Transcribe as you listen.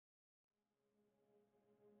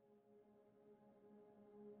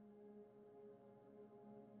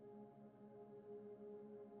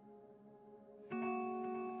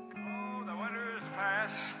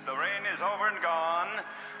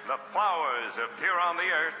flowers appear on the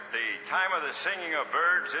earth, the time of the singing of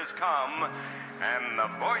birds is come, and the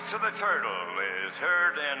voice of the turtle is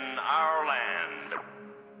heard in our land.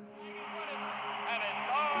 And it's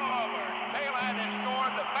all over. Daylight is scored.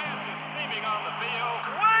 The fans are streaming on the field.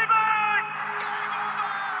 Way back! Game over!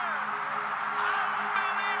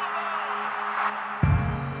 Unbelievable!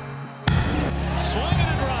 Swing and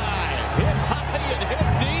a drive. Hit high and hit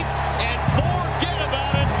deep. And forget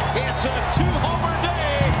about it. It's a two-homer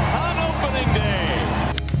day on opening day.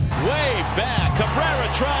 Way back. Cabrera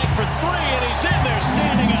trying for three, and he's in there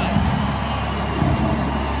standing up.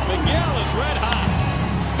 Miguel is red hot.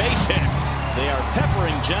 Base hit. They are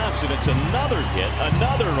peppering Johnson. It's another hit,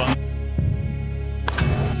 another run.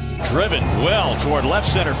 Driven well toward left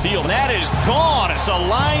center field. That is gone. It's a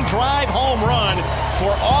line drive home run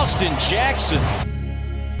for Austin Jackson.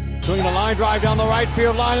 Swinging a line drive down the right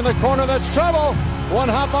field line in the corner. That's trouble. One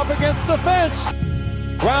hop up against the fence.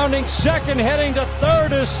 Grounding second, heading to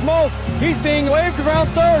third is Smoke. He's being waved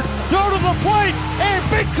around third. Throw to the plate. A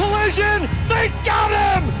big collision. They got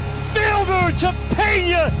him. Fielder to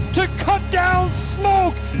Pena to cut down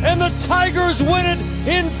Smoke, and the Tigers win it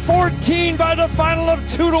in 14 by the final of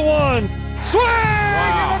 2-1. Swing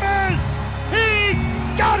and a miss. He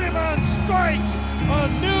got him on strikes. A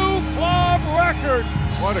new club record.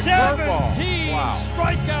 What a 17 wow.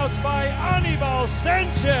 strikeouts by Anibal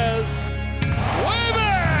Sanchez. Way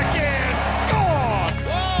back and gone.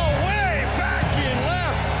 Whoa, way back in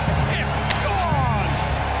left and gone.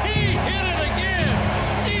 He hit it again.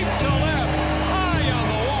 Deep to left, high on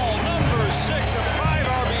the wall, number 6, a 5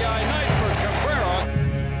 RBI night for Cabrera.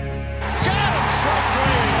 Got him, strike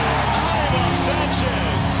three. Anibal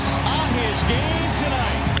Sanchez on his game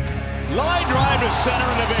tonight. Line drive to center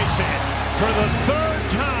and a base hit. For the third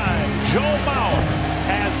time, Joe Mauer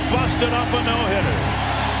has busted up a no-hitter.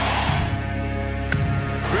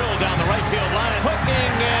 Drill down the right field line,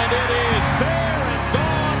 hooking, and it is fair and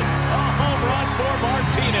gone. A home run for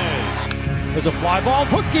Martinez. There's a fly ball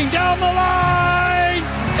hooking down the line.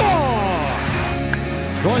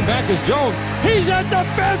 Gone. Going back is Jones. He's at the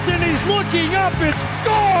fence and he's looking up. It's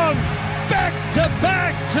gone. Back to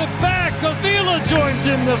back to back. Avila joins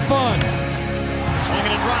in the fun.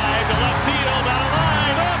 Swinging a drive to left field, out of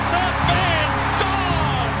line, up, and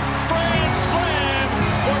gone. Grand slam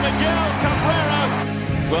for Miguel Cabrera.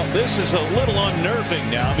 Well, this is a little unnerving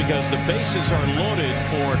now because the bases are loaded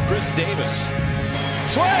for Chris Davis.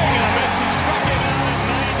 Swing and a miss. He struck it out at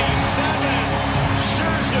 97.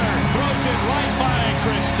 Scherzer throws it right by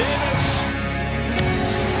Chris Davis.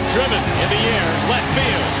 Driven in the air, left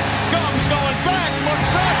field. Comes going back,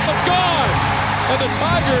 looks up, it's gone. And the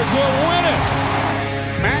Tigers will win it.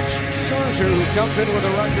 Max Scherzer, who comes in with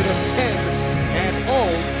a record of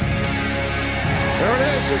 10-0. There it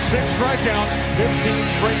is, his 6th strikeout, 15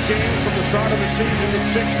 straight games from the start of the season with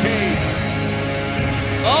 6 Ks.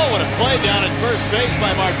 Oh, what a play down at first base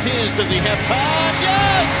by Martinez. Does he have time?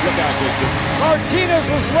 Yes! Look out, Victor. Martinez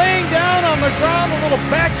was laying down on the ground, a little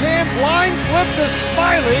backhand blind flip to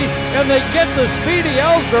Smiley, and they get the speedy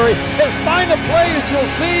Ellsbury. His final play, as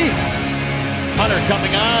you'll see. Hunter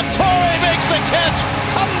coming on. Torrey makes the catch,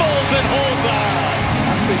 tumbles and holds on.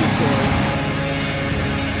 I see you, Torrey.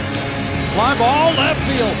 Fly ball left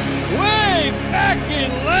field, way back in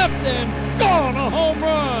left and gone, a home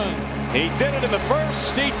run. He did it in the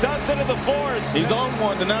first, he does it in the fourth. He's on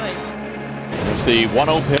one tonight. There's the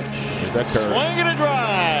 1-0 pitch. Swing and a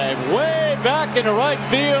drive, way back into right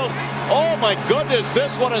field. Oh my goodness,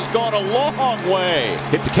 this one has gone a long way.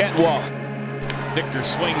 Hit the catwalk. Victor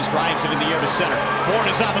swings, drives it in the air to center. Bourne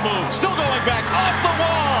is on the move, still going back, off the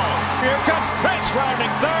wall. Here comes Prince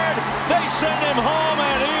rounding third. They send him home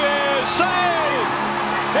and he is safe.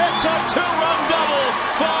 It's a 2-run double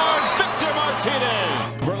for Victor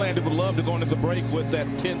Martinez. Verlander would love to go into the break with that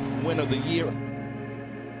 10th win of the year.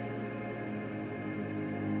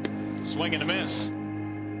 Swing and a miss.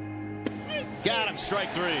 Got him,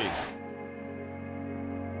 strike three.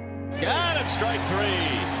 Got him, strike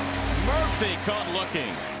three. Murphy caught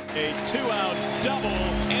looking. A 2-out double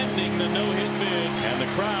ending the no-hit bid, and the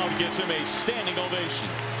crowd gives him a standing ovation.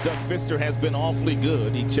 Doug Fister has been awfully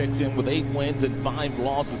good. He checks in with 8 wins and 5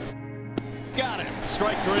 losses. Got him,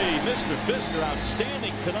 strike three. Mr. Fister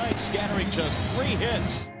outstanding tonight, scattering just 3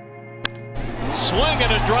 hits. Swing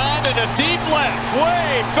and a drive into deep left,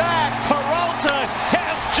 way back. Peralta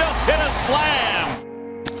has just hit a slam.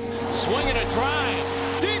 Swing and a drive,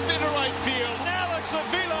 deep into right field. Alex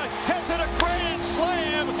Avila has hit a grand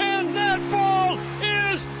slam. And that ball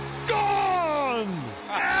is gone.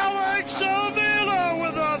 Alex Avila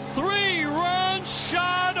with a 3-run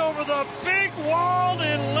shot over the big wall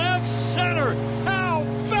in left center. How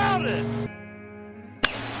about it?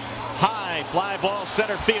 High fly ball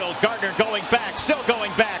center field. Gardner going back, still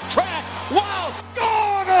going back. Track. Wow!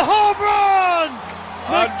 Oh, the home run!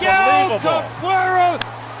 Miguel Cabrera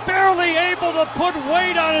barely able to put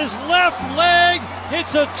weight on his left leg.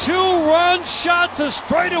 It's a 2-run shot to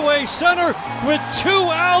straightaway center with 2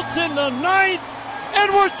 outs in the 9th,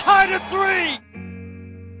 and we're tied at 3.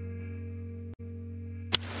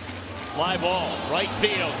 Fly ball, right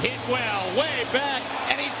field, hit well, way back,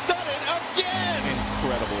 and he's done it again!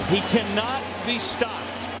 Incredible. He cannot be stopped.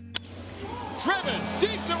 Driven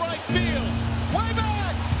deep to right field, way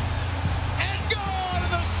back, and gone in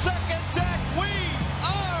the second deck. We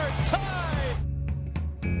are tied.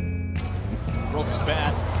 Broke his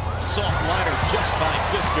bat, soft liner just by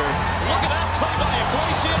Fister. Look at that play by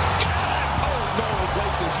Iglesias. Got it! Oh no,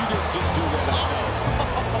 Iglesias, you didn't just do that.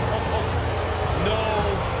 No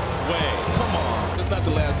way. Come on. That's not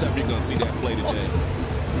the last time you're going to see that play today.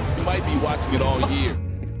 You might be watching it all year.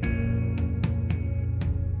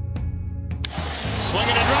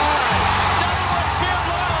 Swinging a drive. Down the right field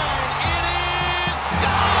line. It is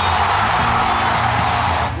gone.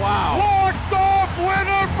 Wow. Walk-off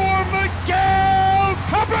winner for Miguel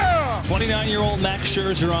Cabrera. 29-year-old Max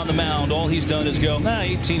Scherzer on the mound. All he's done is go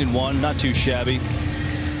 18-1, not too shabby.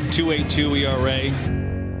 2.82 ERA.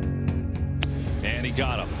 And he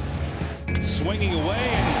got him. Swinging away,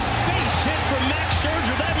 and base hit from Max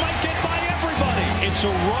Scherzer. That might get by everybody. It's a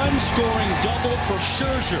run-scoring double for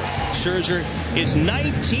Scherzer. Scherzer is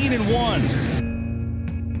 19-1.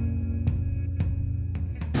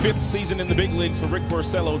 5th season in the big leagues for Rick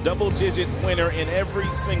Porcello. Double-digit winner in every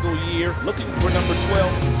single year. Looking for number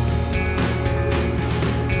 12.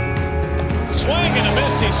 Swing and a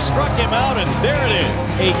miss. He struck him out, and there it is.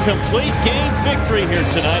 A complete game victory here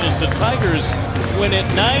tonight as the Tigers win it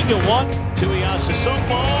 9-1. Tuiasa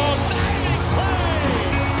softball, diving play.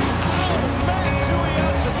 Oh, man,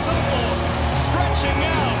 Tuiasa softball stretching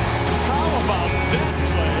out. How about that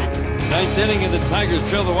play? 9th inning, and the Tigers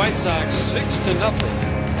trail the White Sox 6-0.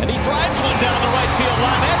 And he drives one down the right field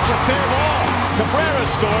line. That's a fair ball. Cabrera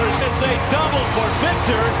scores. It's a double for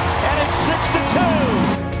Victor, and it's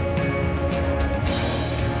 6-2.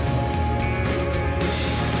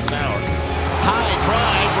 High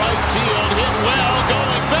drive, right field, hit well,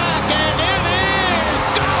 going back, and it is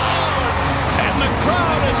gone! And the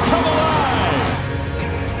crowd has come alive.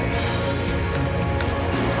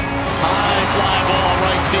 High fly ball,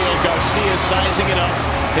 right field, Garcia sizing it up.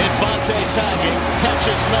 Infante tagging, catch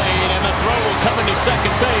is made, and the throw will come into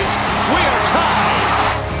second base. We are tied.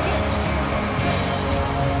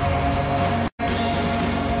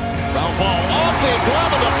 Ground ball off the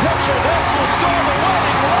glove of the pitcher. This will score the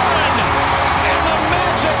winning run. And the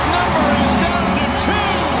magic number is down to 2.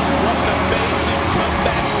 What an amazing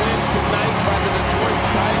comeback win tonight by the Detroit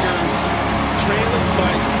Tigers. Trailing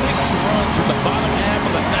by 6 runs in the bottom half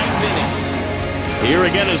of the 9th inning. Here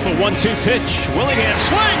again is the 1-2 pitch. Willingham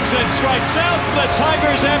swings and strikes out. The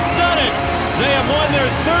Tigers have done it. They have won their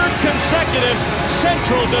 3rd consecutive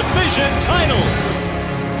Central Division title.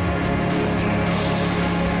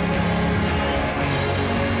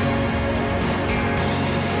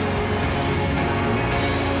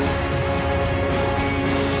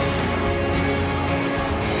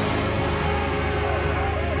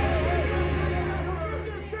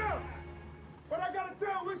 But I gotta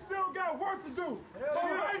tell you, we still got work to do. But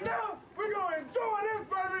right now, we're gonna enjoy this,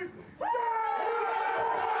 baby.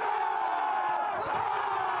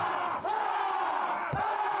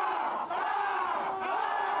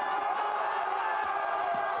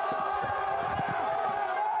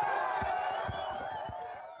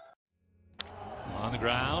 On the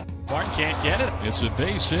ground, Barton can't get it. It's a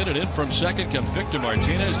base hit, and in from second comes Victor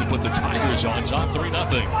Martinez to put the Tigers on top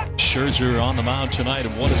 3-0. Scherzer on the mound tonight,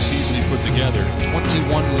 and what a season he put together.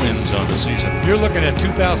 21 wins on the season. You're looking at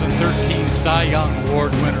 2013 Cy Young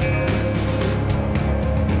Award winner.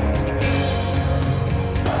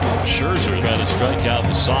 Scherzer got to strike out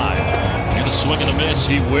the side. Gonna swing and a miss,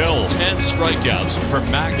 he will. 10 strikeouts for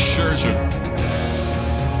Max Scherzer.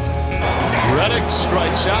 Reddick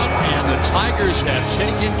strikes out, and the Tigers have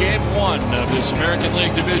taken game 1 of this American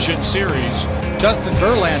League Division Series. Justin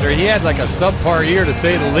Verlander, he had like a subpar year to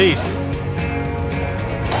say the least.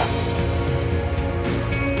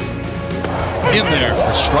 In there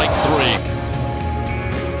for strike 3.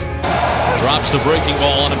 Drops the breaking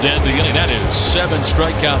ball on him down the inning. That is 7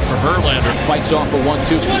 strikeout for Verlander. Fights off a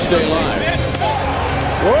 1-2 to stay alive.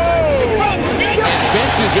 Whoa! And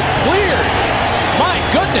benches it cleared. My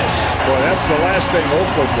goodness. Boy, that's the last thing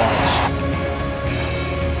Oakland wants.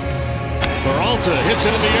 Peralta hits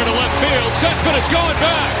it in the air to left field. Cespedes going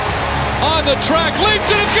back. On the track,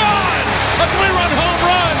 leaps, and it's gone! A 3-run home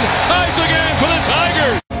run. Ties again.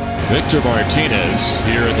 Victor Martinez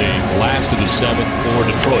here in the last of the seventh for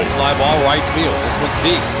Detroit. Fly ball right field. This one's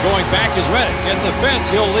deep. Going back is Reddick. Getting the fence.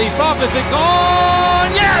 He'll leap up. Is it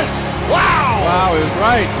gone? Yes! Wow! Wow, he was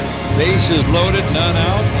right. Bases loaded, none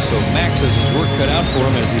out. So Max has his work cut out for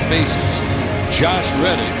him as he faces Josh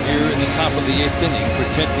Reddick here in the top of the 8th inning,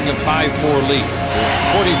 protecting a 5-4 lead.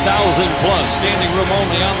 40,000 plus, standing room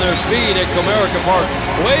only on their feet at Comerica Park,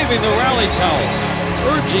 waving the rally towel,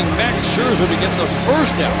 urging Max Scherzer to get the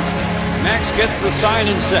first out. Max gets the sign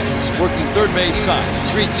and sets, working third base side.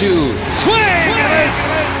 3-2, swing! And it's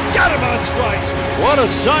got him on strikes. What a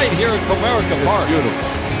sight here at Comerica Park. Beautiful.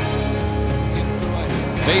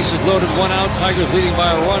 Bases loaded, 1 out. Tigers leading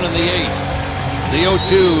by a run in the 8th. The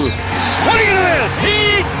 0-2, swing and a miss.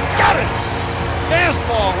 He got it.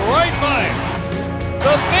 Fastball right by him.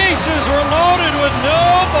 The bases were loaded with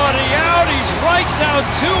nobody out. He strikes out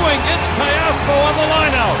 2 and gets Callaspo on the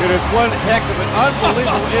line out. It is one heck of an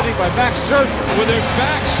unbelievable inning by Max Scherzer. With their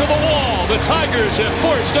backs to the wall, the Tigers have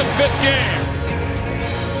forced a 5th game.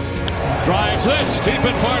 Drives this deep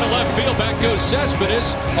and far to left field. Back goes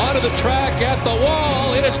Cespedes onto the track at the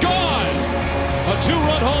wall. It is gone. A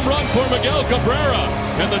 2-run home run for Miguel Cabrera,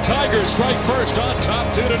 and the Tigers strike first on top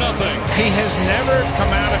 2-0. He has never come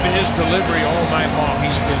out of his delivery all night long.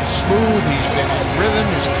 He's been smooth, he's been in rhythm,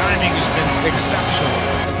 his timing has been exceptional.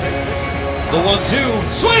 The 1-2,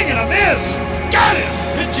 swing and a miss! Got him!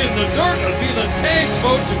 Pitch in the dirt would be the tags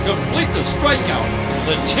vote to complete the strikeout.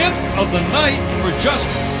 The 10th of the night for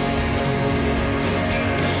Justin.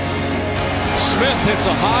 Smith hits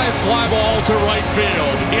a high fly ball to right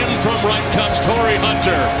field. In from right comes Torrey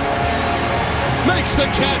Hunter. Makes the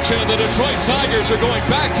catch, and the Detroit Tigers are going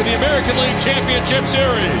back to the American League Championship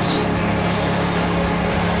Series.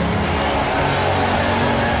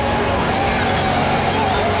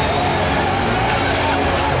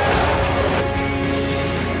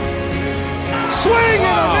 Swing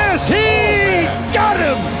and a miss! He got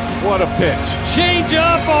him! What a pitch. Change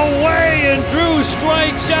up away, and Drew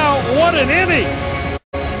strikes out. What an inning.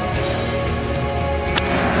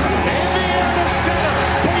 Indiana center,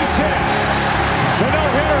 base hit. The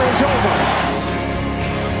no-hitter is over.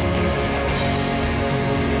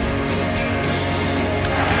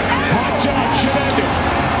 Hot job should end it.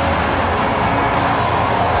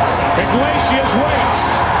 Iglesias waits.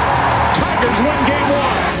 Tigers win game 1.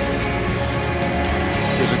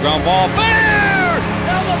 Here's a ground ball. Fair!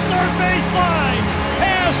 Down the third baseline.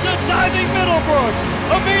 Pass to diving Middlebrooks.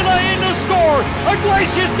 Avila in to score.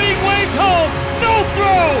 Iglesias being waved home. No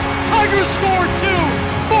throw. Tigers score 2.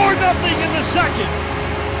 4-0 in the second.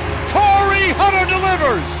 Torrey Hunter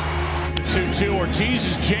delivers. 2-2,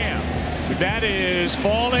 Ortiz's jam. That is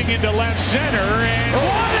falling into left center, and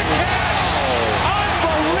what a catch!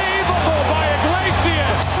 Unbelievable by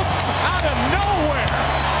Iglesias! Out of nowhere!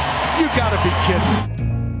 You gotta be kidding.